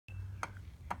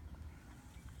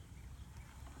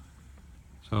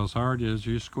So as hard as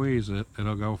you squeeze it,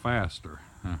 it'll go faster.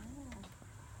 Huh.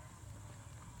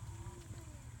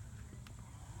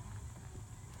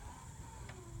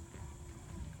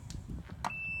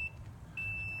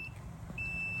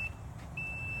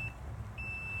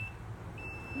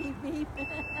 Beep, beep.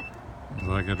 It's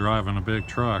like you're driving a big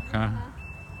truck, huh?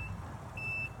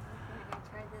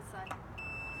 Try this side.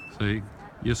 See,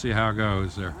 you see how it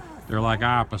goes. They're like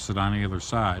opposite on either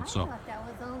side. I So thought that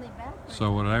was only backwards.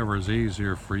 so whatever is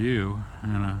easier for you,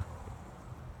 you know.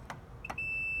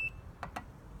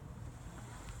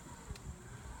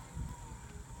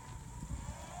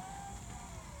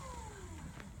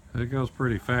 It goes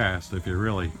pretty fast if you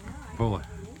really pull it.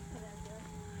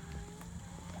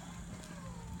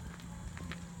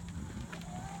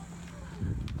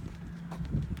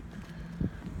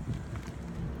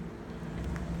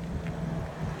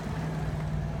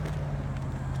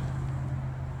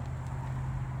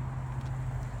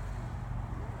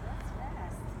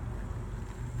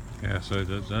 Yeah, so it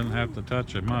doesn't have to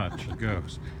touch it much. It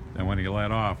goes. Then when you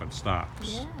let off, it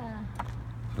stops. Yeah.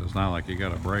 So it's not like you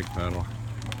got a brake pedal.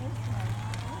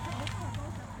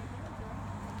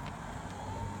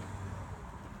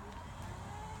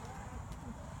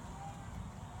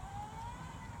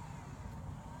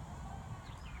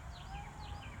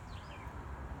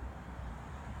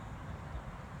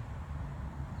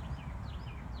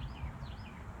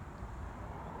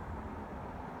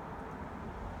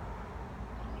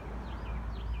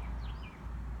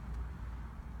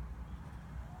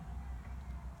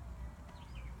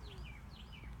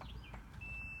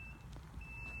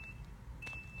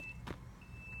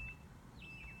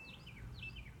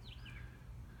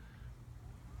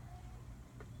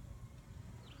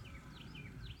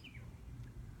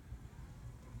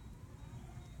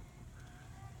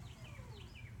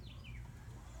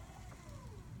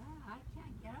 I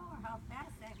can't get over how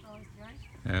fast that goes, George.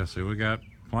 Yeah, see, we got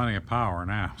plenty of power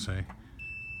now, see?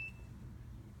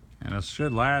 And it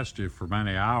should last you for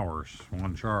many hours,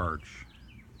 one charge.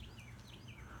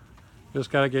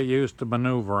 Just got to get used to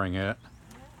maneuvering it,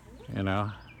 you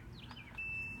know.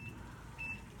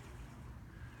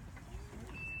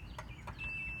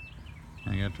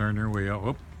 And you got to turn your wheel.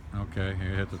 Whoop. Okay,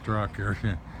 you hit the truck here.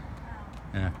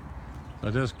 Yeah.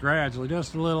 So just gradually,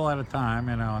 just a little at a time,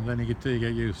 you know, and then you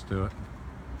get used to it.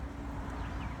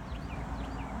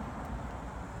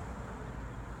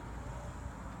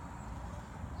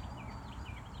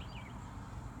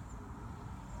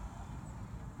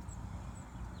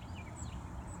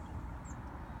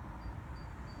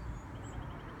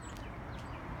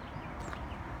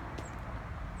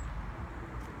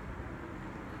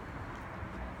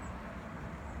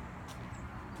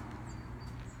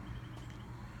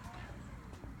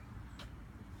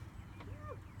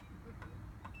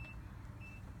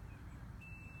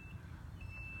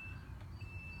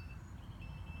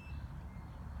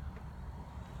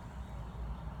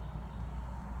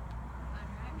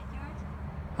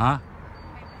 Huh?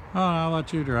 Oh, I'll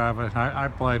let you drive it. I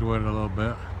played with it a little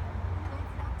bit.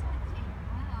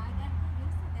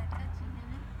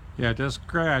 Yeah, just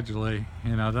gradually,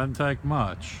 you know, it doesn't take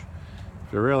much.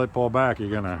 If you really pull back,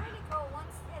 you're gonna...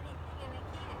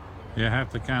 You have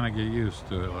to kind of get used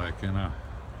to it, like, you know.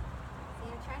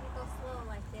 See, I'm trying to go slow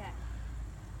like that.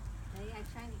 See, I'm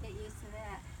trying to get used to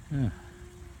that. Yeah.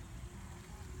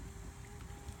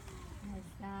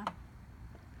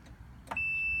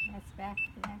 That's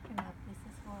backing up. This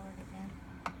is forward again.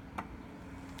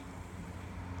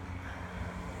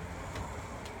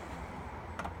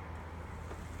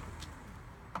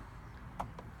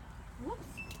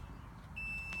 Whoops.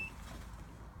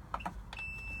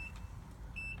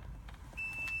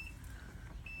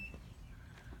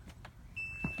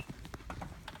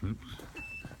 Oops.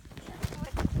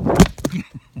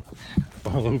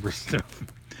 All over stuff.